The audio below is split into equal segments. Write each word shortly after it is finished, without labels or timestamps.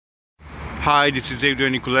Hi, this is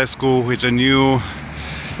Adrian Niculescu with a new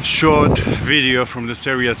short video from the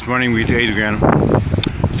series Running with Adrian.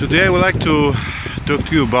 Today I would like to talk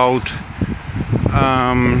to you about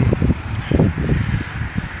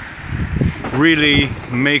really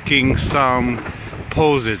making some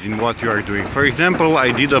pauses in what you are doing. For example,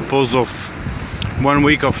 I did a pause of 1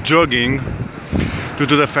 week of jogging due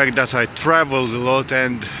to the fact that I traveled a lot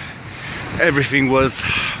and everything was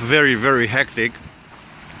very hectic.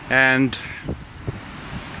 And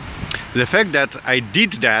the fact that I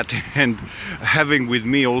did that and having with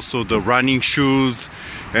me also the running shoes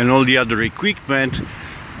and all the other equipment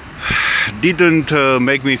didn't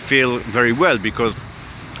make me feel very well, because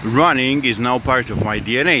running is now part of my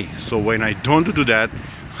DNA. So when I don't do that,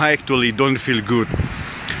 I actually don't feel good.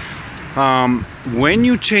 When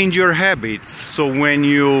you change your habits, so when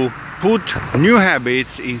you put new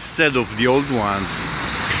habits instead of the old ones,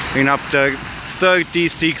 and after 30,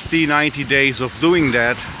 60, 90 days of doing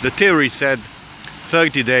that, the theory said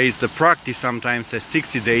 30 days, the practice sometimes says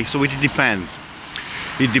 60 days, so it depends.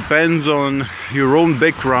 It depends on your own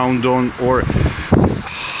background or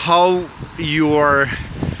how you are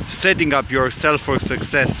setting up yourself for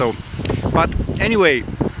success. So, but anyway,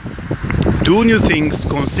 do new things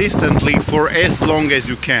consistently for as long as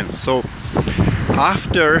you can. So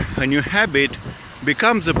after a new habit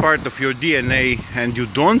becomes a part of your DNA and you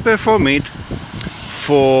don't perform it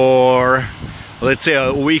for, let's say,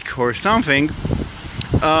 a week or something,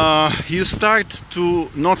 you start to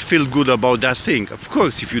not feel good about that thing. Of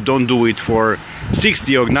course, if you don't do it for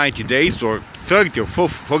 60 or 90 days or 30 or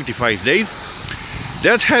 45 days,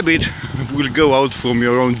 that habit will go out from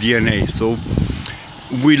your own DNA. So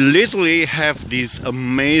we literally have this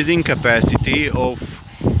amazing capacity of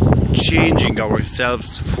changing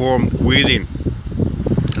ourselves from within.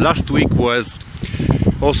 Last week was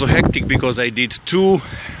also hectic because I did 2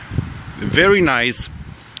 very nice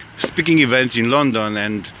speaking events in London,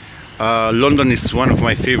 and London is one of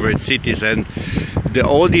my favorite cities, and the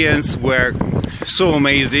audience were so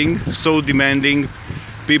amazing, so demanding,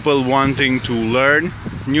 people wanting to learn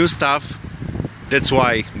new stuff. That's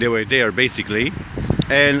why they were there basically,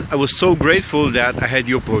 and I was so grateful that I had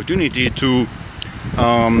the opportunity to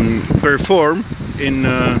perform in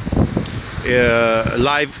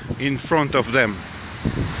live in front of them.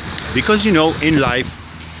 Because you know, in life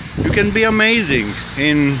you can be amazing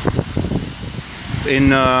in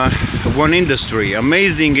one industry,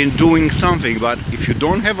 amazing in doing something, but if you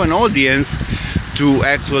don't have an audience to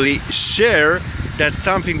actually share that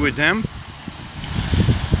something with them,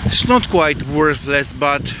 it's not quite worthless,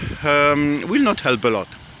 but will not help a lot.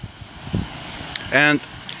 And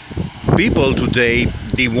people today,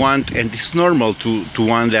 they want, and it's normal to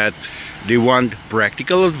want that, they want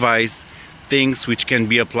practical advice, things which can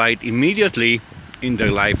be applied immediately in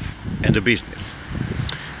their life and the business.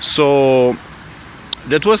 So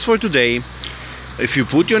that was for today. If you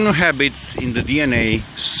put your new habits in the DNA,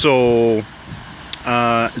 so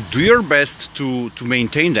do your best to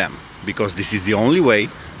maintain them, because this is the only way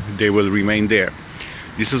they will remain there.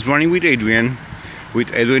 This is Running with Adrian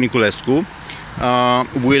Niculescu.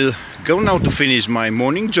 We'll go now to finish my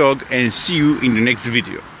morning jog and see you in the next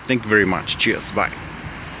video. Thank you very much. Cheers. Bye.